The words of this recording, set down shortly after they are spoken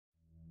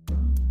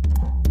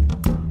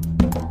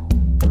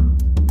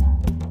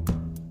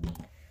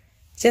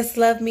Just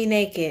love me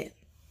naked.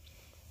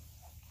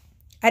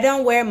 I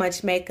don't wear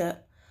much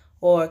makeup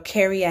or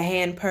carry a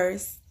hand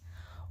purse,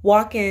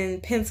 walk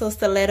in pencil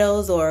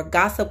stilettos or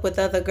gossip with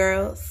other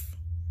girls.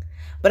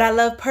 But I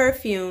love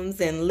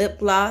perfumes and lip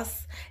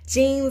gloss,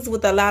 jeans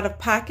with a lot of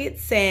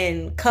pockets,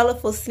 and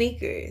colorful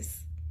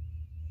sneakers.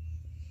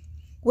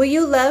 Will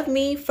you love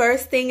me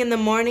first thing in the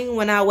morning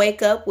when I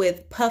wake up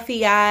with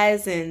puffy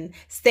eyes and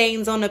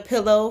stains on the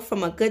pillow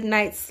from a good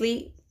night's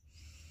sleep?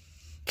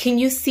 Can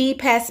you see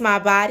past my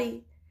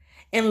body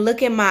and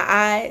look in my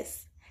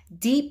eyes,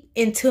 deep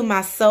into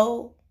my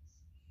soul?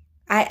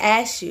 I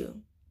ask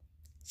you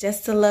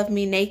just to love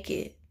me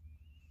naked.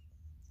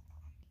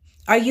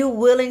 Are you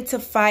willing to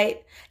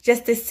fight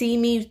just to see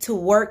me to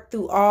work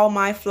through all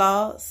my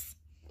flaws?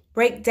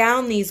 Break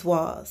down these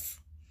walls.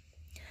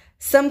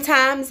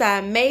 Sometimes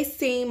I may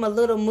seem a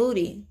little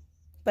moody,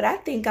 but I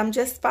think I'm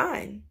just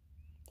fine.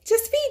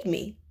 Just feed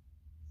me.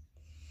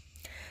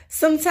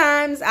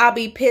 Sometimes I'll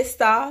be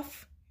pissed off,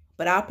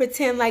 but I'll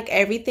pretend like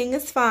everything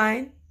is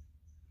fine.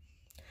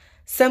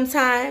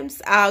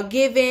 Sometimes I'll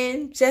give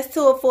in just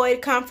to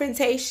avoid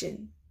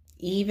confrontation,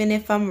 even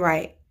if I'm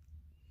right.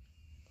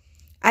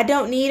 I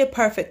don't need a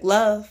perfect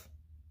love,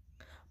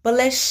 but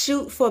let's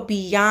shoot for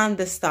beyond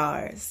the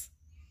stars.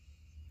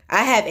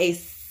 I have a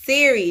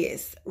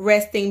serious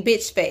resting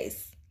bitch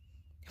face,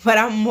 but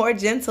I'm more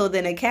gentle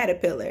than a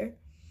caterpillar.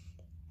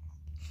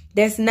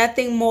 There's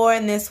nothing more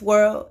in this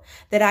world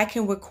that I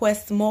can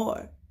request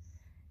more,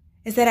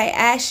 is that I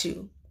ask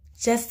you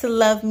just to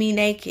love me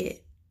naked.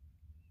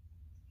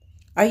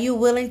 Are you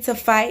willing to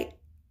fight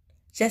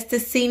just to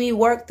see me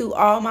work through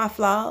all my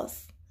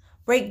flaws,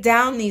 break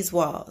down these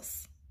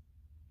walls,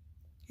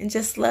 and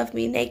just love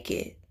me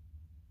naked?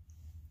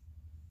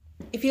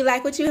 If you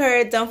like what you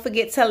heard, don't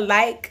forget to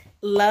like,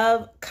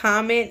 love,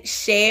 comment,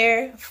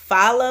 share,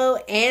 follow,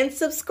 and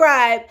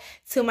subscribe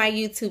to my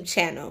YouTube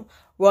channel.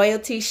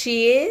 Royalty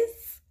she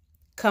is.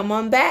 Come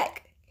on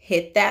back.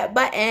 Hit that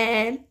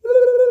button.